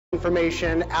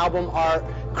information, album art,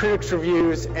 critics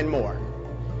reviews, and more.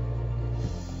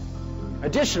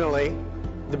 Additionally,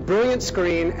 the brilliant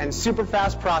screen and super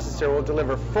fast processor will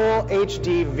deliver full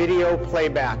HD video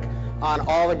playback on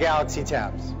all the Galaxy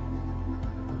Tabs.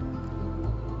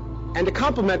 And to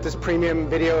complement this premium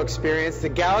video experience, the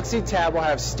Galaxy Tab will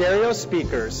have stereo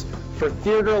speakers for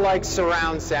theater-like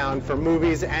surround sound for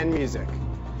movies and music.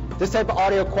 This type of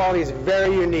audio quality is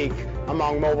very unique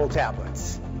among mobile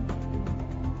tablets.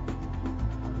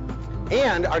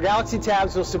 And our Galaxy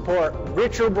Tabs will support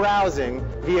richer browsing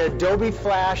via Adobe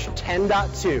Flash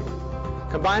 10.2.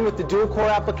 Combined with the dual-core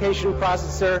application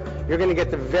processor, you're going to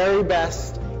get the very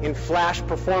best in Flash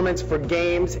performance for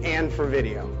games and for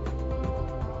video.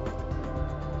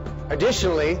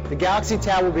 Additionally, the Galaxy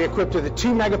Tab will be equipped with a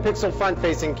 2-megapixel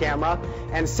front-facing camera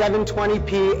and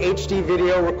 720p HD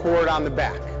video record on the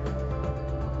back.